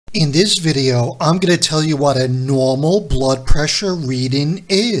In this video, I'm going to tell you what a normal blood pressure reading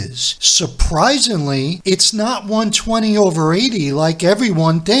is. Surprisingly, it's not 120/80 like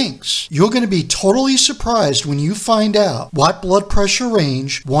everyone thinks. You're going to be totally surprised when you find out what blood pressure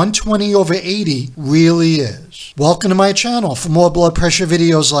range 120/80 really is. Welcome to my channel. For more blood pressure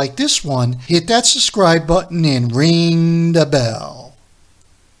videos like this one, hit that subscribe button and ring the bell.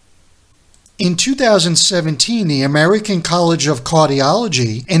 In 2017, the American College of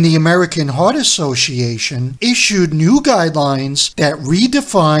Cardiology and the American Heart Association issued new guidelines that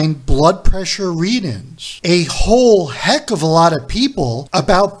redefined blood pressure readings. A whole heck of a lot of people,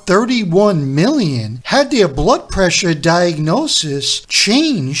 about 31 million, had their blood pressure diagnosis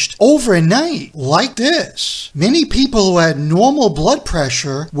changed overnight like this. Many people who had normal blood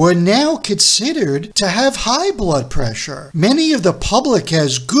pressure were now considered to have high blood pressure. Many of the public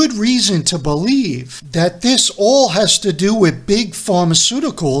has good reason to believe that this all has to do with big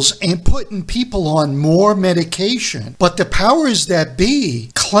pharmaceuticals and putting people on more medication. But the powers that be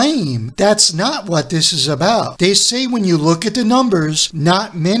claim that's not what this is about. They say when you look at the numbers,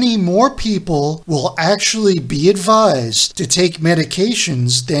 not many more people will actually be advised to take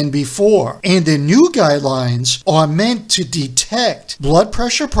medications than before. And the new guidelines are meant to detect blood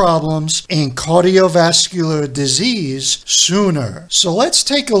pressure problems and cardiovascular disease sooner. So let's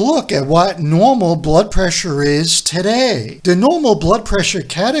take a look at what normal blood pressure is today. The normal blood pressure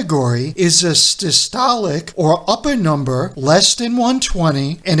category is a systolic or upper number less than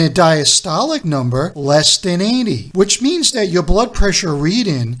 120 and a diastolic number less than 80, which means that your blood pressure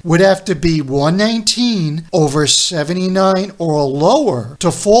reading would have to be 119/79 or lower to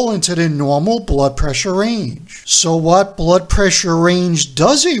fall into the normal blood pressure range. So what blood pressure range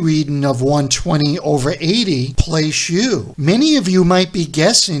does a reading of 120/80 place you? Many of you might be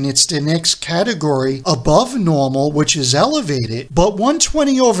guessing it's the next category above normal, which is elevated, but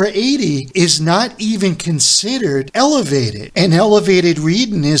 120/80 is not even considered elevated. An elevated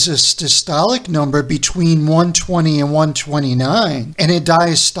reading is a systolic number between 120 and 129 and a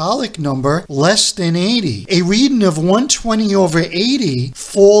diastolic number less than 80. A reading of 120/80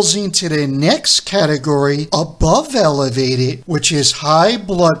 falls into the next category above elevated, which is high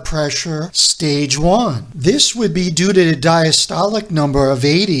blood pressure stage 1. This would be due to the diastolic number of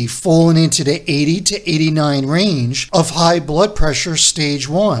 80 falling into the 80 to 89 range of high blood pressure stage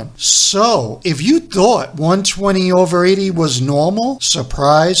 1. So if you thought 120/80 was normal,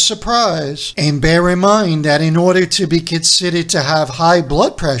 surprise, surprise. And bear in mind that in order to be considered to have high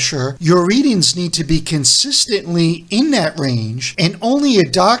blood pressure, your readings need to be consistently in that range, and only a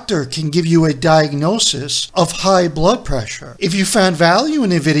doctor can give you a diagnosis of high blood pressure. If you found value in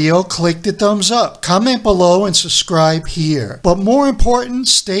the video, click the thumbs up, comment below, and subscribe here. But more important,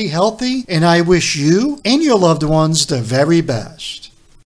 stay healthy, and I wish you and your loved ones the very best.